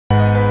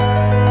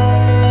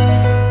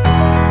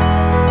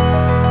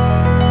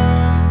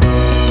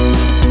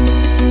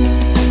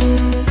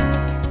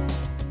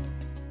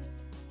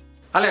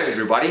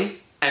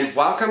everybody, and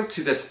welcome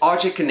to this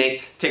RJ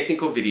Connect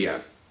technical video.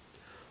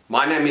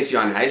 My name is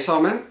Johan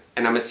Heiselman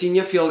and I'm a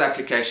Senior Field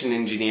Application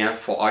Engineer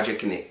for RJ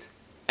Connect,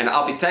 and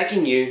I'll be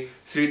taking you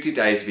through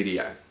today's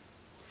video.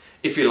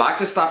 If you like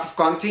this type of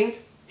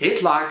content,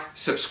 hit like,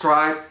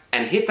 subscribe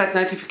and hit that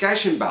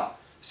notification bell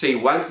so you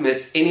won't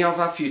miss any of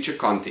our future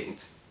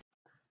content.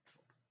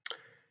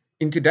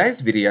 In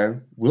today's video,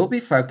 we'll be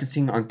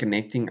focusing on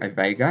connecting a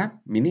Vega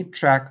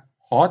mini-track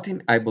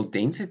hard-enabled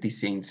density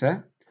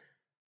sensor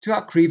to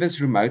our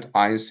Crevis remote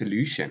I/O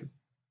solution.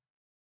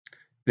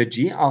 The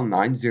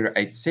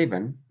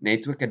GL-9087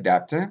 network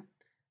adapter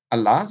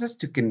allows us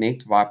to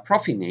connect via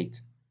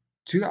Profinet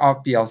to our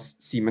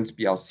Siemens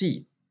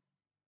PLC.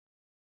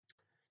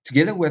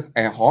 Together with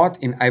a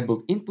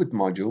hard-enabled input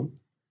module,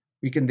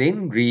 we can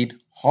then read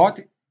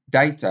hard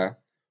data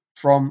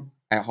from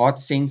a hard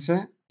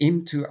sensor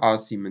into our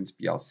Siemens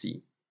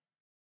PLC.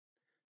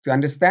 To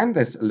understand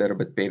this a little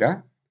bit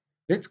better,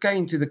 let's go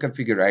into the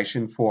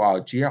configuration for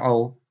our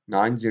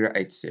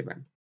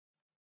GL-9087.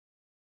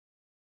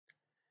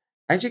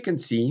 As you can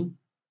see,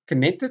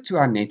 connected to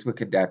our network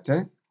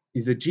adapter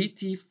is a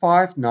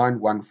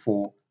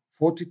GT5914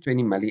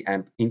 420 mA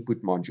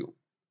input module,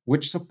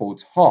 which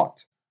supports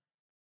HART.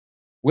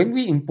 When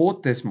we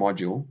import this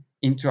module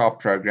into our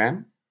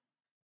program,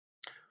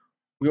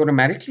 we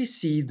automatically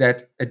see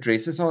that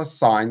addresses are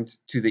assigned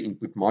to the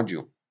input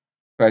module,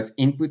 both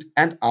input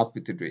and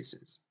output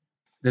addresses.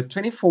 The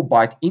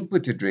 24-byte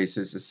input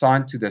addresses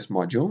assigned to this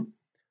module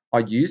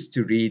are used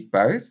to read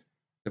both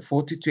the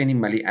 420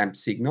 mA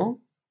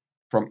signal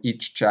from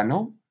each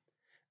channel,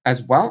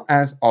 as well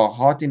as our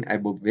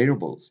HART-enabled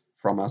variables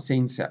from our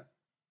sensor.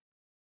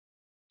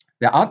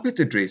 The output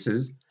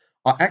addresses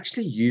are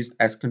actually used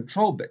as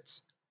control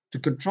bits to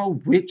control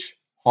which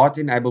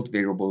HART-enabled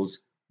variables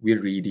we're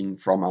reading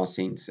from our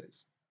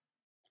sensors.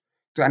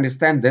 To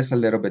understand this a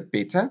little bit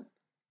better,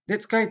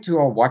 let's go to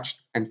our watch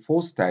and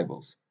force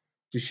tables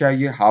to show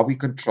you how we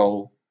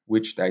control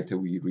which data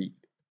we read.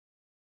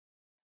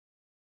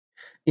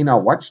 In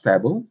our watch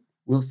table,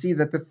 we'll see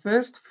that the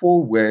first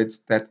 4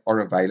 words that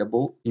are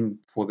available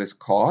for this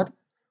card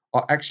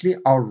are actually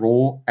our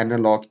raw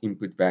analog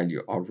input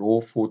value, our raw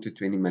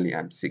 420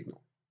 mA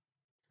signal.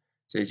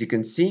 So as you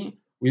can see,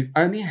 we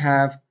only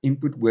have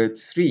input word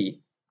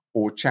 3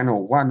 or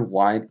channel 1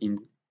 wired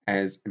in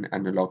as an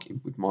analog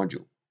input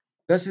module.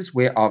 This is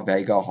where our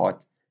Vega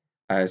HART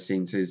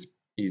sensors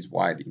is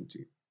wired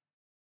into.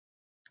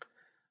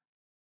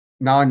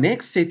 Now our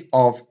next set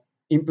of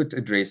input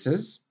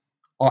addresses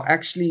are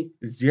actually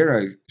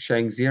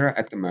showing 0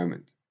 at the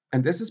moment.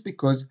 And this is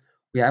because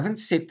we haven't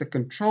set the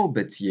control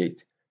bits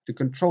yet to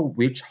control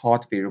which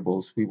HART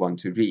variables we want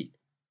to read.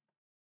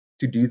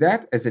 To do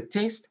that, as a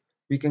test,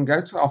 we can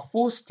go to our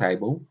force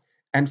table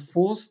and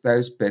force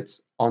those bits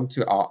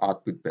onto our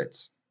output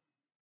bits.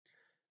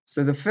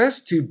 So the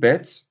first 2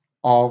 bits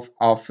of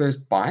our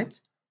first byte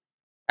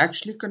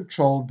actually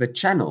control the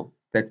channel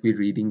that we're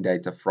reading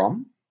data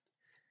from.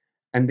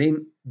 And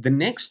then the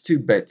next 2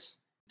 bits,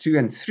 2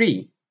 and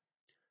 3,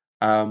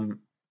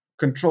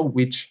 control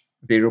which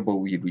variable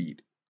we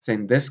read. So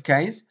in this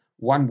case,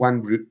 1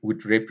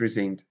 would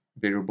represent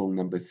variable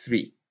number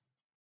 3.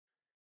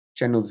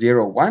 Channel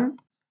 01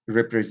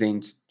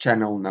 represents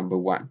channel number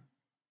 1.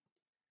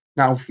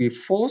 Now if we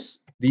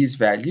force these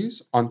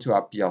values onto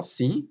our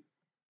PLC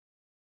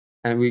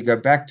and we go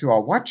back to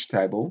our watch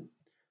table,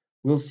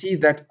 we'll see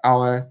that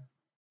our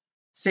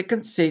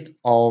second set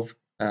of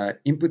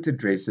input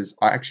addresses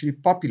are actually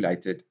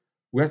populated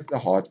with the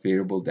HART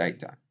variable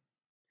data.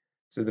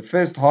 So the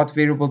first HART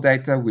variable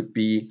data would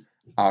be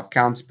our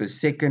counts per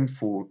second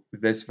for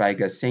this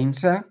Vega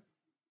sensor.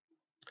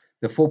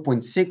 The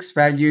 4.6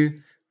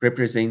 value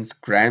represents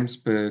grams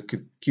per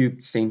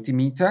cubed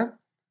centimeter.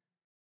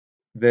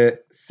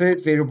 The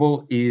third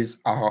variable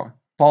is our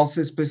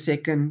pulses per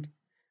second.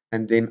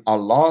 And then our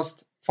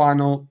last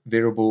final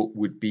variable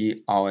would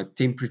be our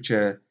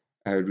temperature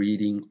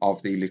reading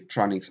of the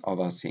electronics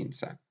of our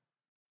sensor.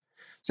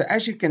 So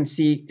as you can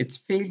see, it's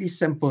fairly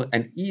simple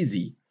and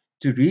easy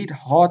to read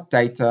HART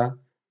data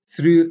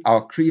through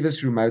our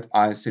Crevis remote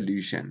I/O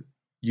solution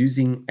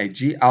using a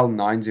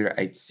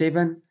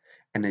GL-9087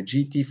 and a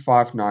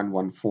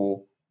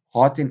GT5914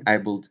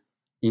 HART-enabled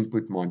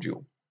input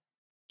module.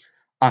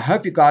 I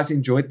hope you guys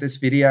enjoyed this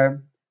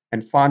video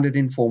and found it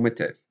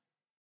informative.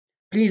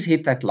 Please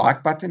hit that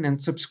like button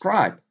and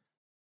subscribe